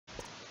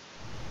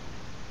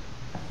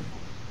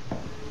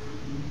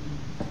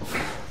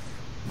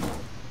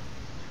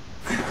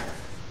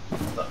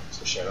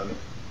Kör nu.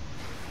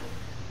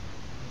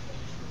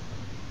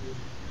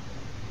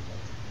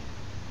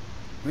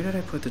 Where did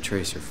I put the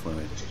tracer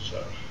fluid?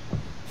 Kör.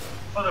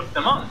 Vad upp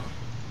den man?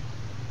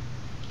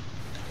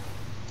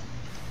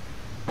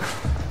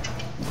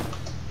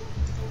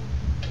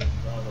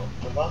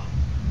 Men va?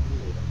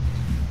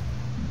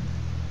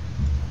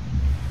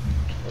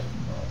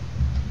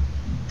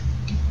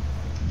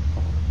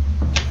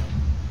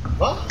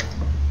 Va?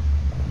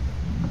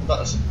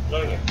 Alltså,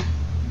 dra inget.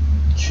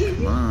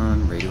 Come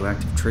on,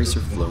 radioactive tracer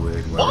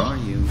fluid, where are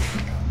you?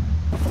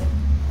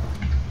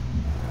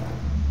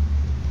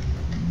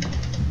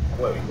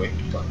 Wait.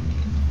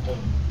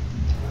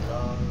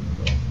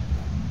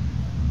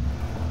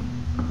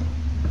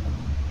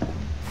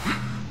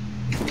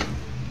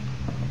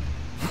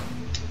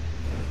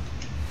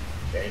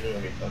 Okej, nu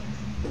är vi hittat.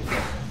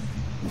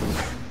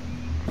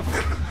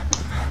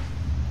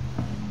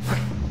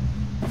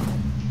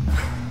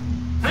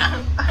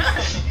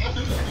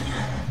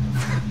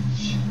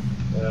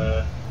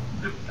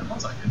 Luktar man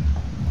säkert?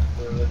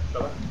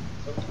 Framme.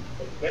 Så,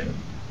 med.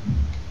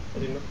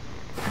 Vad är det?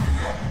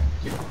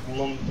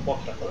 Någon på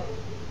bakknapparna.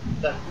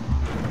 Där.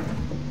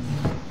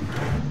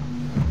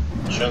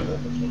 Kör inte.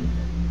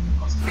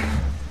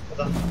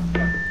 Vänta.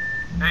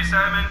 Hey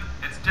Simon,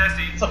 it's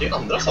Jesse. Fan, det är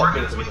andra You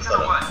saker working inte this vi kan weekend or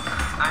ställa. what?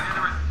 I knew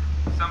there was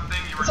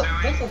something you were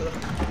doing.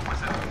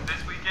 Was it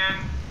this weekend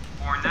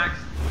or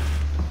next?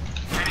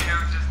 Anywho,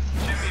 just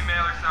shoot me a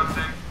mail or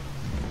something.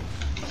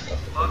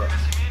 Love you,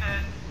 miss you, mean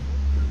it.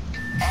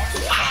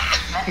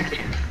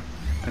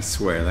 I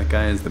swear, that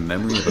guy has the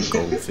memory of a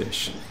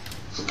goldfish.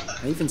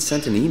 I even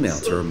sent an email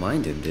to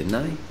remind him, didn't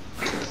I?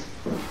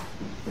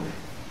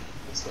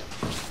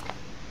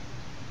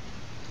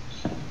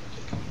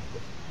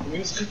 Vi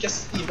måste skicka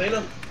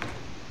e-mailen.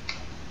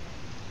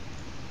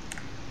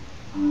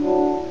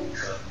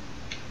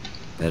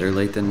 Better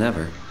late than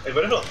never. Vad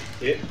är det då?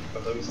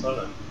 Vänta, vi måste ta den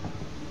här.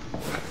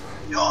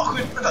 Ja,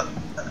 skjut, vänta.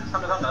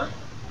 Han är där.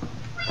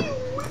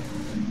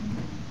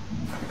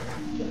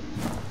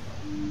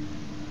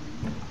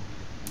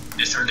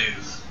 This will do.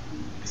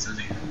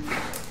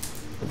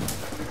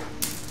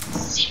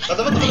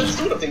 Vänta,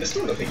 det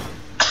stod någonting.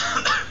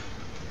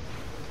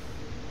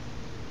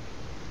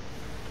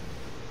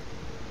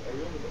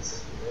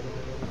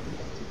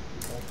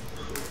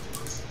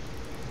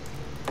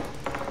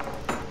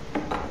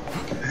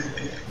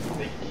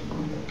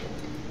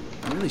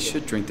 I really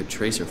should drink the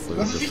tracer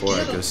fluid before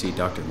I go see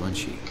Dr.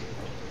 Munchie.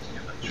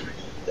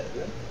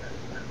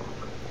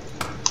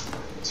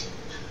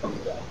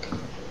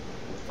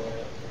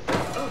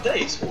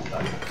 Det är svårt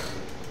här.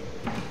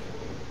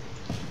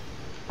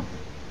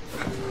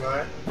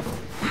 Nej.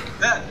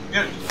 Där,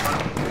 mjölk.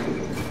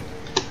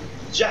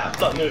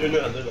 Jävlar, nu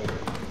händer det något.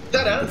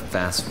 Där är den!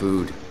 Fast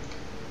food.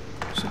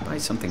 Should buy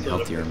something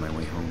healthier on my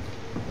way home.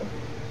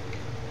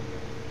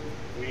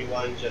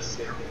 Rewind just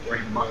it.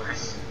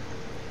 Rewind.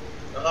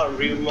 Jaha,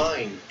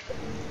 rewind.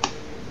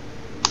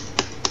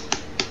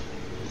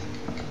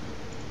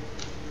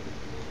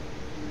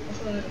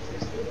 Varför är det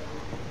inte så där?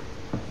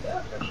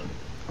 Där kanske.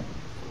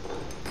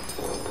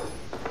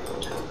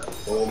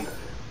 Boom.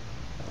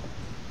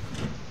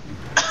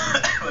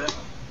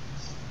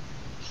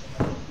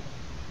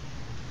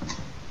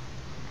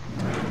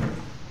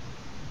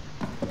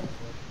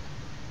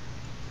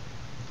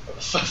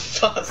 Vad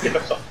fan ska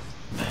jag ha?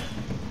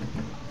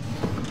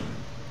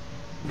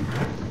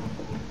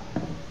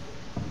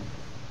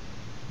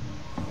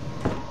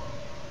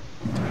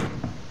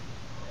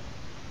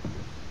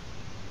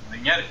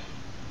 Ringer.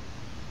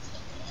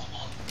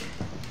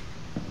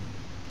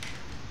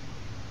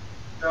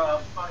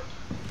 Fuck.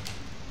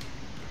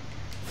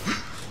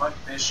 Fuck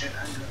this shit.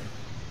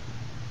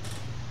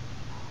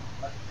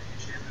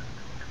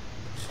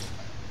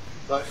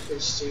 Fuck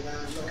this shit,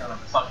 I Gotta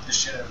fuck this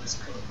shit out of this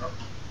crew, bro.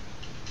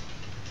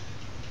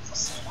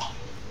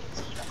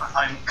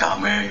 I'm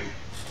coming!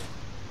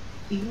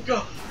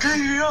 Go!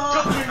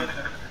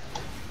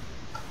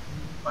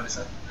 Har ni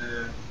sett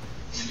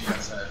min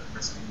nya såhär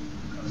wrestling?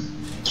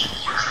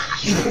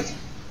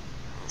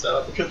 Så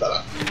här på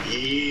kuttarna.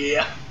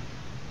 Yeah!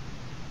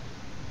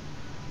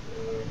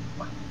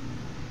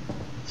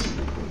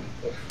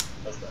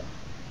 Fast där.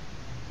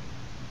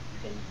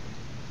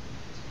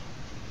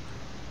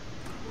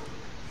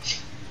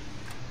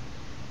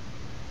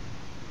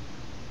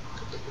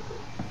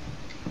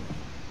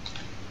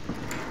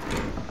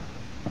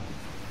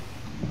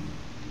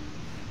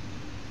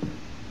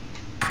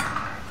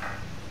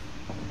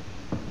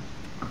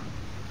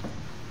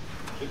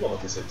 Det går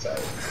att det ser ut såhär.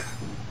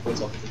 På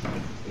saker för att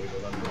det går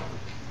väldigt bra.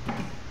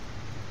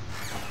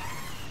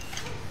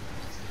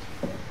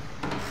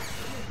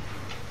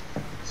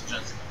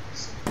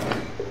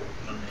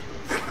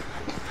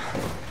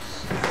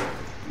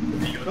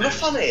 Men vad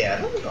fan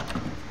är den då?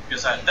 Jag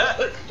säger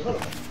där! Det var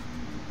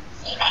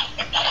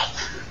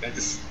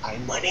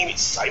my name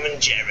is Simon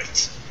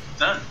Jarrett.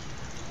 Där!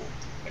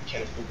 Jag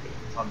kan inte boka.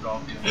 Fan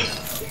bra.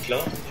 Det är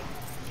klart.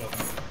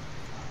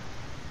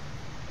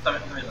 Vänta.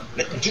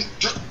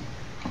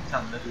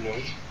 Tänder.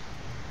 Lugnt.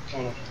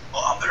 Kom on.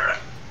 Åh, börjar det!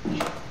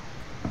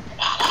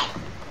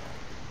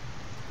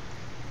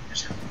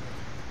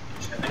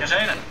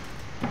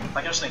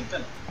 kanske slängt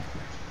den.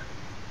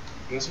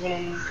 Men så var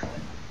någon...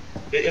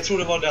 Jag tror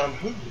det var den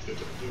hund. Det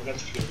var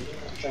väldigt fler.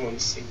 Det kan vara en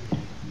sing.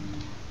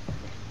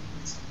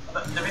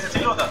 Det finns en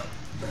till låda.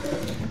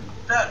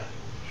 Där!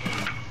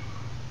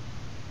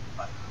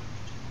 Oh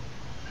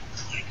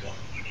my god.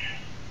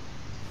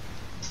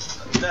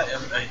 Där,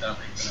 jag hittar den.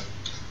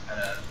 Här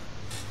är den.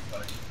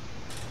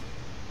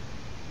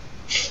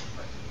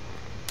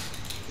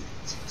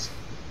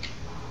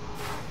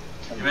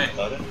 Kan du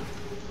hitta det?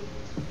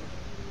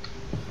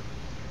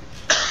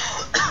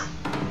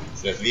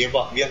 Så vi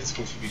har inte så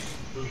förbi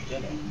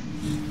burgarna.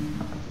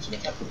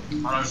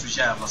 Han har ju så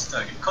jävla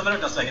stökigt. Kolla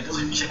den där stegen, det är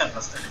så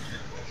jävla stökigt.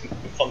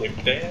 Hur fan är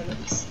det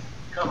ens?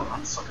 Kolla,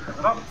 han saker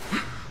överallt.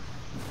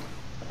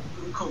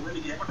 Hur kommer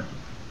ligga här borta?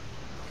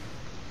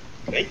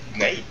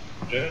 Nej.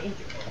 Rör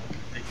inte.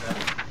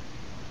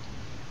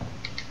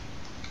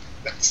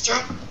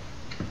 Stopp!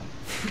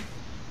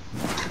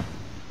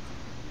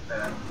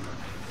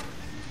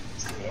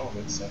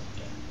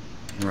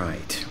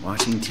 Right.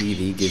 Watching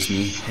TV gives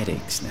me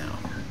headaches now.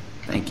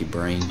 Thank you,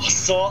 brain.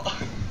 Alltså!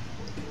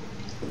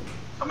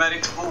 Ja, men det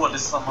är två, det är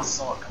samma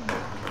sak.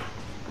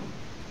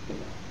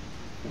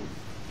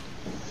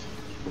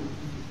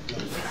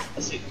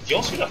 Alltså,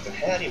 jag skulle haft den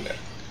här inne.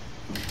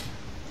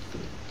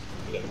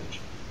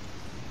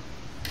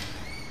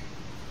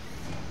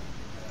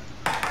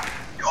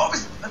 Ja,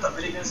 visst! Vänta,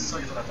 vi ligger en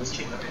säsong utan att den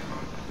killar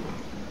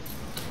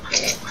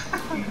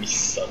det.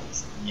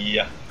 Missat.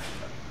 Ja.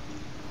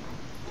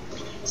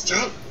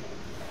 Stopp!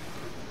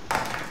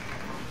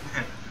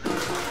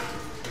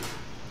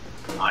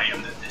 I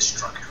am the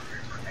destructor.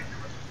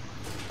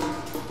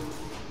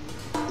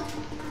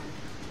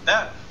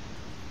 Där!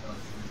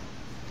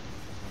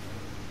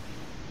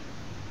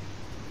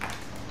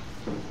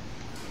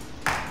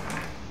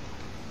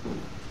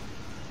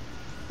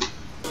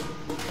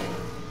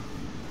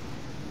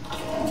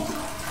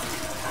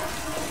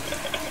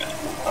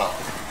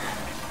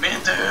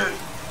 Min tur!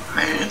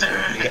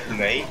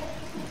 Nej.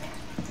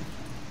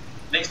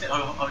 Längst ner,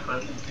 har vi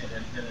kollat längst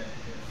ner?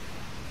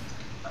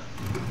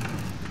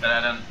 Där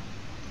är den.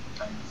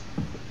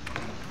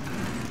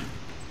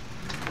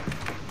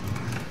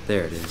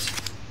 There it is.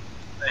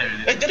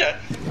 Hey, det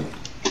där!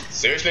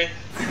 Seriously?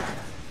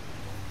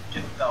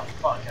 Get the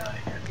fuck out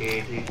of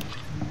here.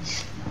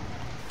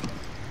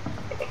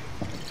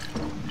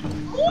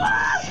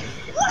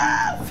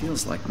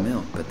 Feels like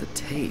milk, but the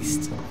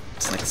taste,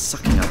 it's like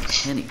sucking out a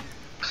penny.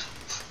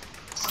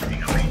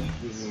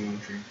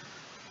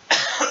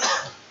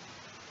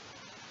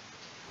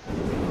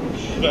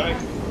 Nej.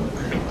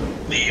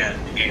 The end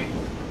game.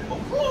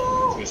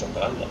 Ska vi sätta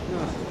den då?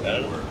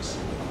 Där.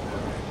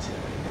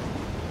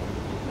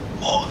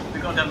 Åh, vi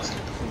går den.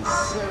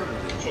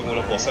 Frågan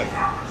håller på sig.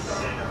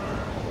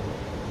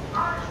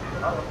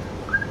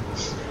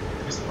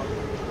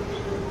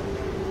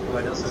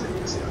 Vad är det som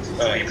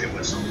är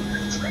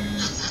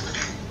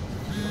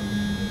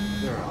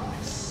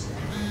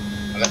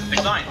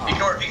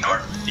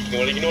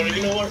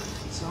Ignore.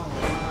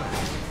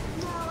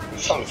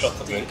 Fan, vi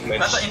pratat med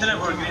vänta, inte den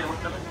vår grej.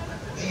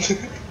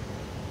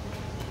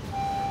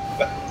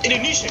 Är det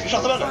en ny tjej? Vi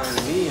pratar med henne.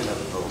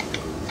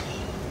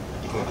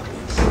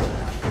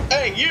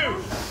 Hey,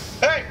 you!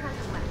 Hey!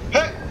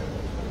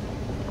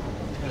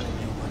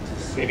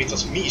 Det är inte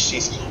så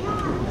mysigt.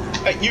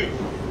 Hey, you!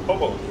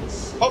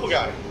 Hobo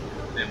guy!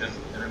 Det är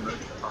mörkt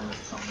att han är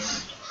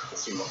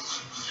samma.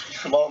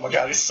 Oh my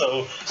god, it's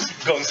so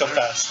going so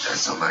fast. There's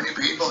so many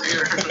people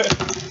here.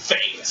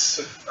 Thanks.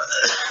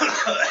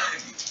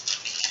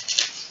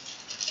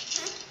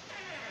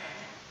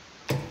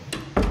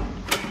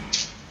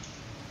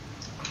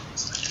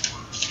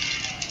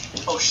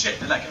 Oh shit,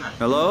 det läker här.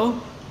 Hello?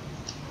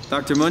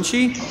 Dr.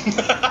 Munchie?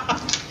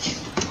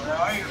 Where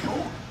are you?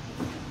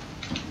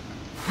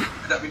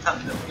 Vi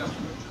tänder det ganska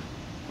mycket.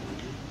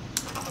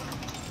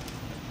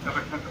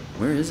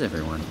 Where is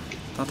everyone?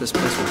 Thought this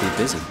place would be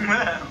busy.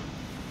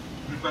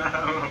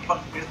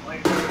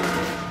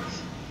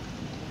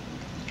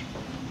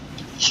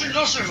 She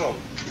lost her phone.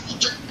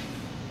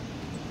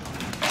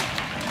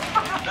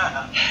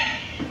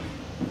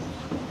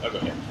 I'll go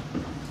here.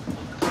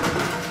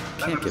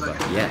 Can't give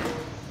up yet.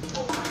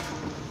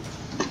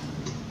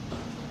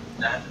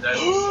 Där är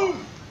så.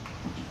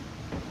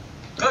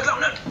 Kolla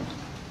clownen!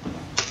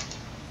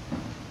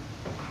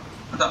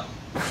 Vänta.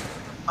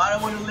 I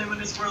don't want to live in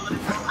this world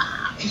anymore.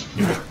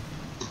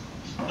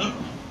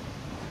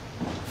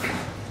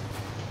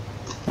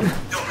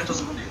 Jag vet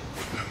inte vad det är.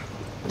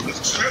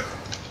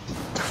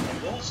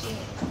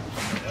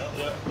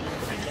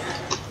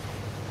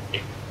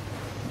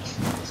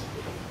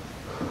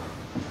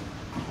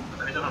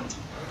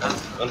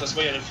 Vänta, så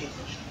vad gör det film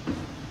först?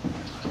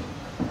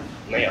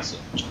 Nej, alltså.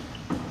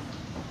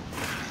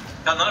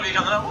 Kanada, vi är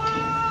Kanada.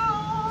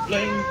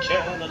 Blame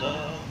Canada.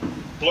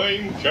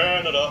 Blame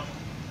Canada.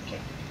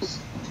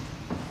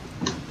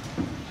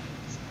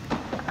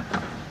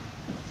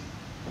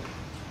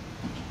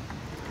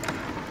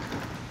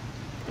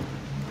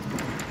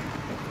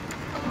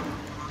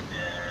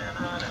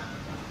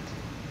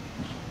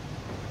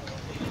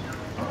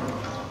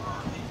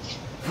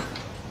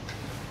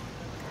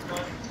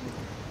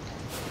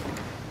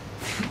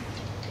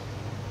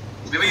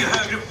 Vi var ju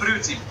högre upp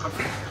förut, Sim.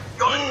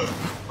 Ja!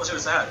 Vad ska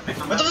vi säga här?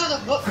 Vänta!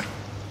 Vad?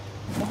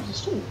 Vad är det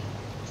stod?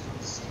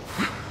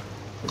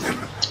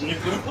 Nu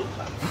går upp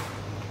här.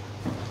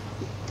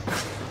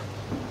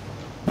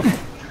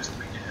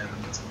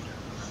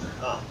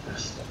 Ja,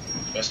 just det.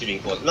 Jag skriver in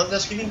kod. Men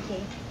jag skriver in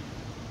kod.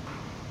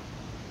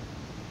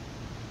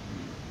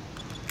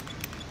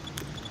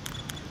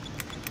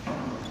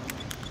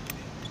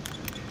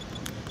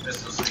 Det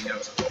står så ringer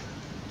också.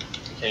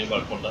 Vi kan ju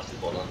bara kolla till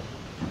koden.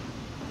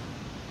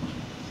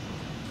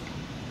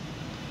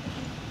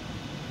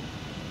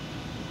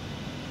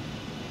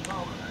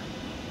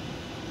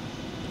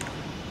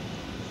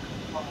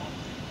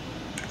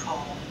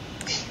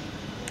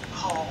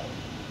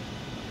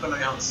 Kolla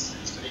i hans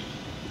historik.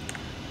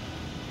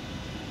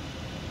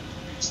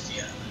 Just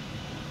det.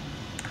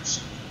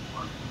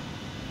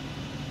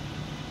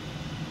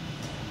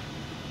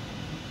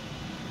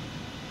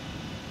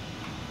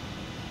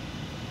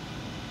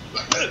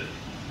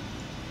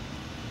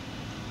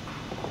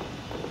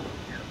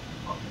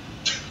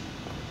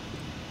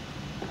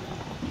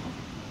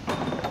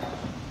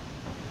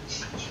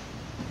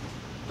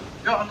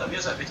 Ja, vänta, vi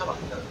gör så här, vi tar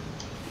vatten där.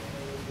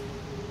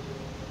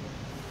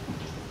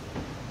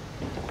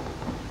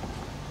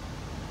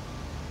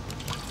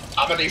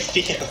 Ja, men det är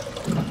fel.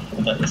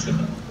 Vänta, jag ska ta.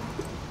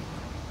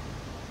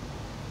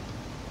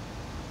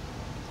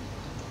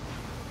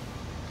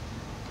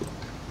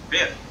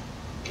 Ber.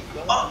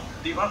 Ah,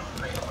 det var.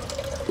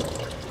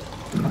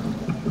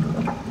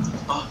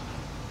 Ah,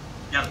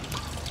 igen.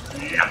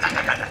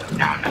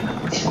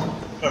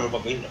 Prövar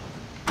bara gå in då.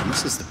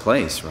 This is the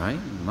place, right?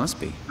 It must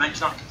be. Men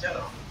knackat jag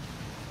då?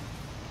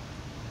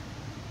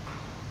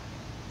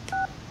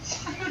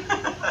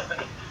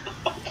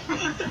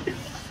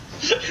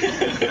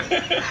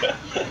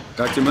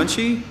 Dr.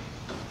 Munchie?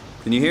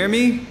 Can you hear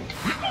me?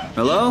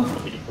 Hello?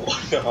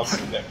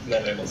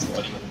 Nej, det var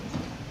svårt.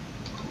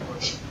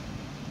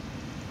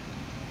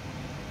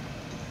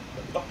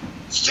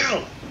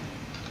 Still!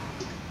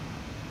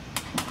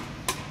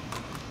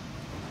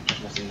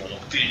 Måste in då.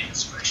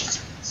 Greetings, precious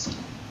ones.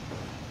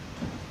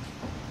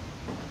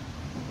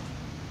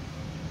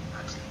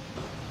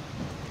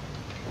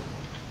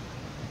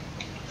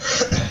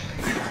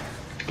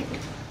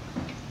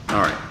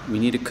 All right, we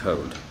need a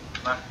code.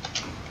 Nej,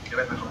 jag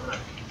vet inte om det är.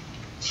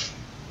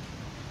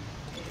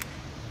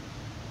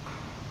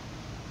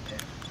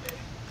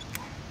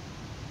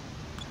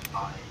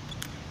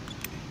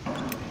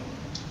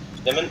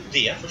 Nej, men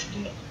det är först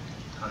då.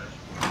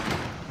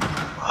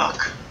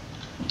 Fuck.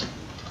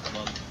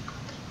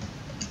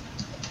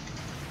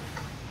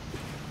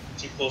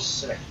 Titta på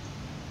select.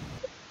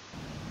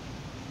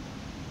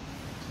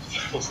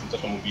 Jag måste ta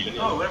fram mobilen igen.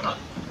 Ja, vad är det med?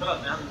 Kolla,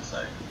 det händer så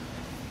här.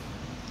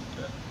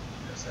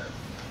 Jag ser.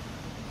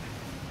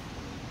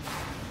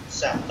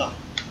 Z.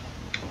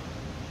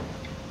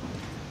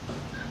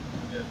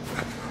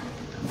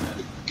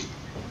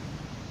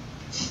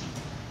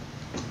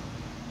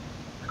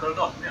 Kolla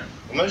datorn igen.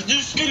 Men du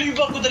skulle ju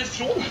bara gå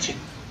därifrån.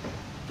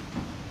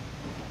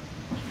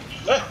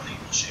 Nej.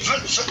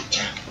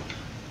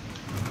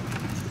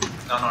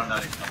 Han har den där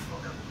i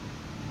knappfrågan.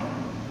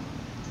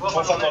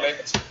 Vad fan har det?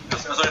 Jag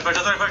sa det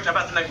först, jag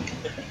bättre lägg.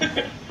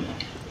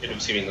 Okej, du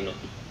skriver in den då.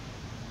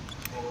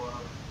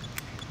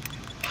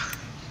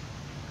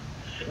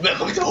 Men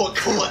kom inte ihåg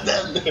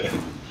koden!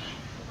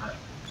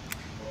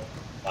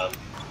 Fan.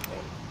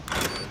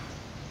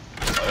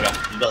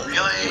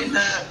 Jag är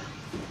inne!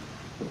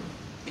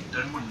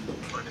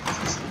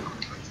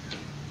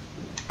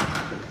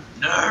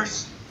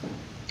 Nurse!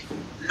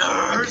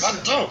 Nurse!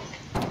 Vänta!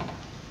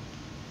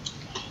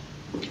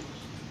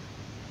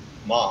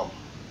 Mom.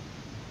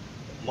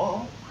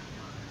 Mom?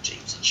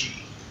 James G.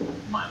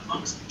 My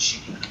mom's been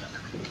cheating on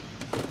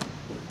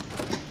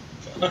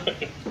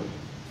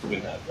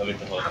Jag vill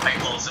inte ha... I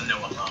also know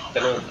a mom.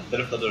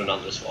 Den öppnar dörren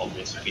alldeles för av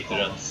mig, så skiter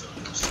den.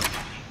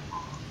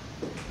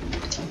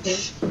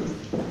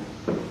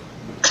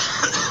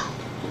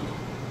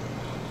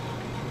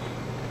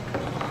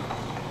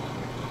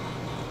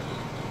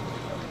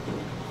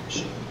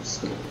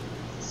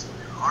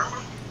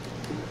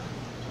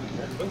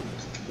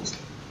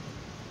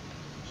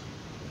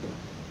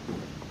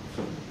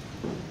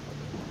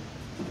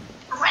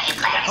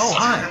 Oh,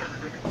 hi.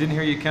 Didn't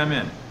hear you come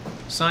in.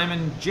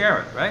 Simon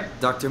Jarrett, right?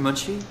 Dr.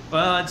 Munchie?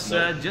 Well, it's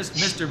just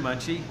Mr.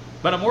 Munchie,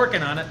 but I'm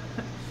working on it.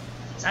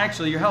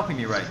 Actually, you're helping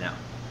me right now.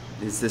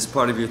 Is this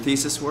part of your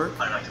thesis work?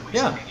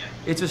 Yeah,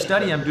 it's a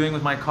study I'm doing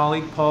with my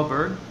colleague Paul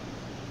Berg.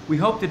 We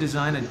hope to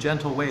design a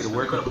gentle way to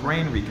work with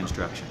brain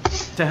reconstruction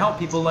to help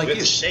people like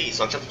you.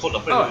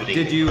 Oh,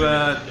 did you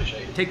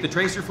take the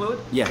tracer fluid?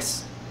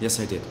 Yes. Yes,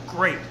 I did.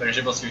 Great.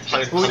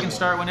 Well, we can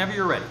start whenever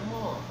you're ready.